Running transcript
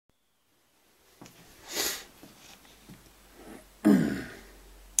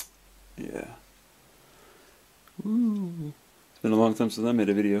been a long time since I made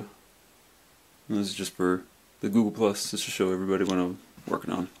a video. And this is just for the Google Plus, just to show everybody what I'm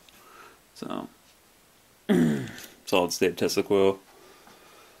working on. So, solid state Tesla coil,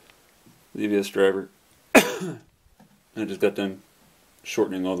 ZVS driver. I just got done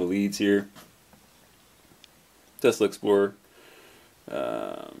shortening all the leads here. Tesla Explorer.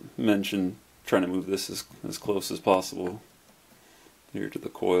 Mentioned trying to move this as close as possible here to the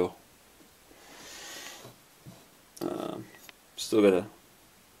coil. Still gotta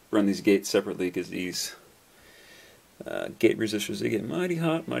run these gates separately because these gate resistors, they get mighty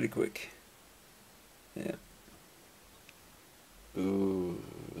hot mighty quick. Yeah. Ooh,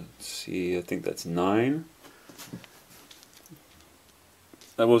 let's see, I think that's 9.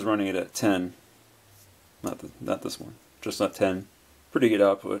 I was running it at 10. Not this one, just at 10. Pretty good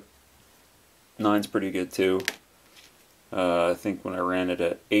output. 9's pretty good too. I think when I ran it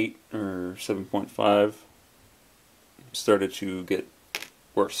at 8 or 7.5, started to get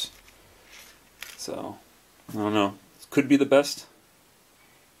worse. So, I don't know. Could be the best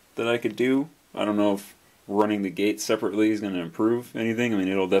that I could do. I don't know if running the gates separately is going to improve anything. I mean,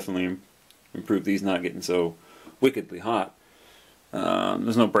 it'll definitely improve these not getting so wickedly hot.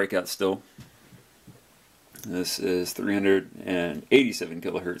 There's no breakout still. This is 387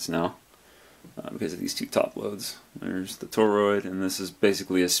 kilohertz now because of these two top loads. There's the toroid, and this is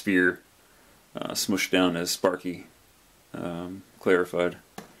basically a sphere smushed down as Sparky clarified.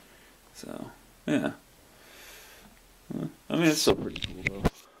 So, yeah. I mean, it's still pretty cool though.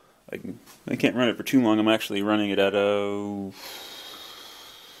 I can't run it for too long. I'm actually running it at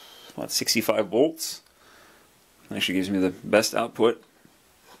 65 volts. It actually gives me the best output.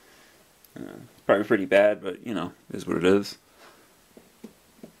 Probably pretty bad, but you know, is what it is.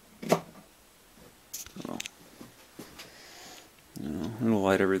 So, you know, it'll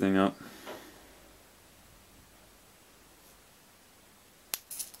light everything up.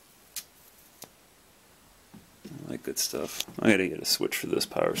 I like good stuff. I gotta get a switch for this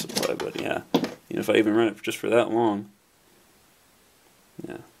power supply, but yeah, you know, if I even run it just for that long,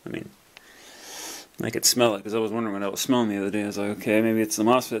 yeah, I mean, I could smell it because I was wondering what I was smelling the other day. I was like, okay, maybe it's the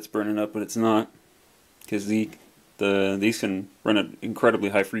MOSFET's burning up, but it's not, because these can run at incredibly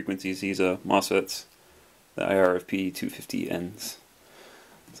high frequencies. These MOSFETs, the IRFP 250Ns.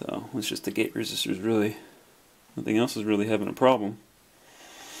 So it's just the gate resistors really. Nothing else is really having a problem.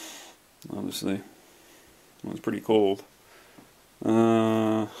 Obviously, well, it's pretty cold.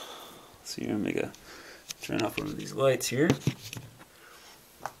 Let's see here. Let me turn off one of these lights here.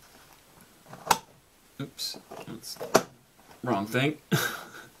 Oops, that's the wrong thing.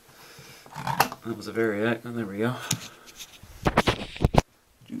 That was a variac. Oh, there we go.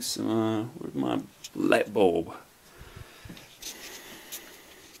 Do some with my light bulb.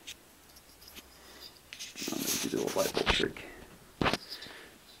 I'm going to do the light bulb trick.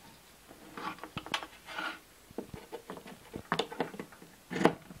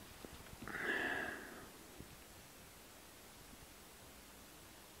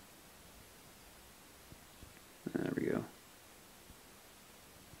 There we go.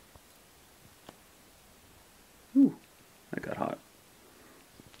 Ooh, that got hot.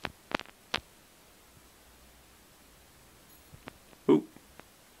 Ooh,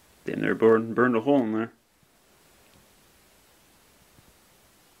 damn, there burned a hole in there.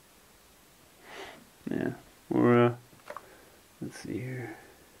 Yeah, or let's see here.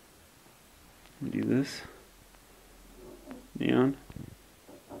 Do this. Neon.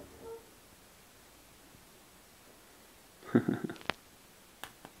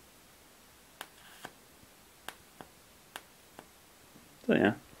 So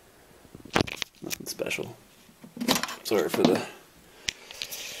yeah, nothing special. Sorry for the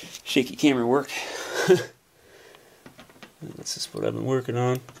shaky camera work. This is what I've been working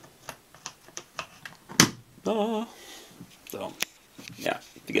on. So yeah,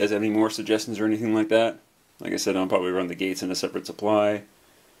 if you guys have any more suggestions or anything like that, like I said, I'll probably run the gates in a separate supply.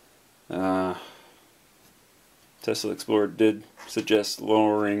 Tesla Explorer did suggest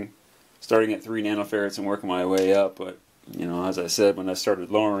starting at 3 nanofarads and working my way up, but you know, as I said, when I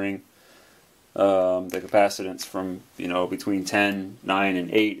started lowering the capacitance from, you know, between 10, 9,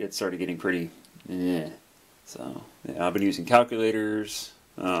 and 8, it started getting pretty, So yeah, I've been using calculators,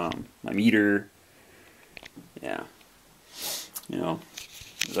 my meter, yeah. You know,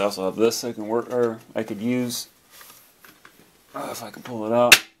 I also have this I can work, or I could use if I can pull it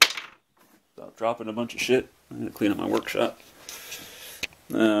out without dropping a bunch of shit. I'm gonna clean up my workshop.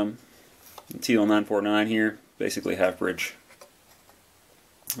 TL949 here, basically half bridge.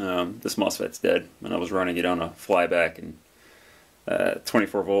 This MOSFET's dead, and I was running it on a flyback and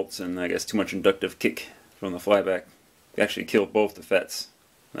 24 volts, and I guess too much inductive kick from the flyback actually killed both the FETs.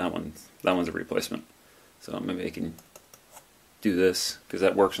 That one's a replacement. So maybe I can do this, because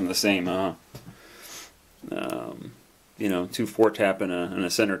that works on the same, you know, 2 4-tap and a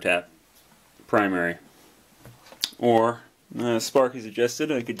center tap primary. Or, Sparky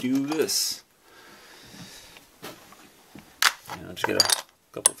suggested I could do this. You know, just get a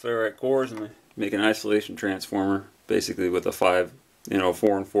couple ferrite cores and make an isolation transformer, basically with a 5, you know,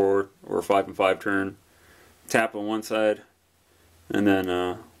 4 and 4 or 5 and 5 turn. Tap on one side, and then,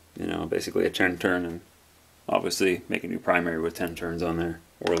 you know, basically a 10 turn, and obviously make a new primary with 10 turns on there,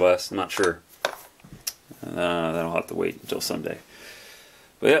 or less, I'm not sure. That'll have to wait until someday.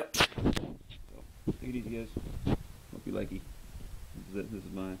 But yeah. So, take it easy, guys. Hope you like it. This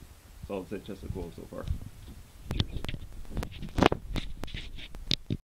is my solid state Tesla coil so far. Cheers.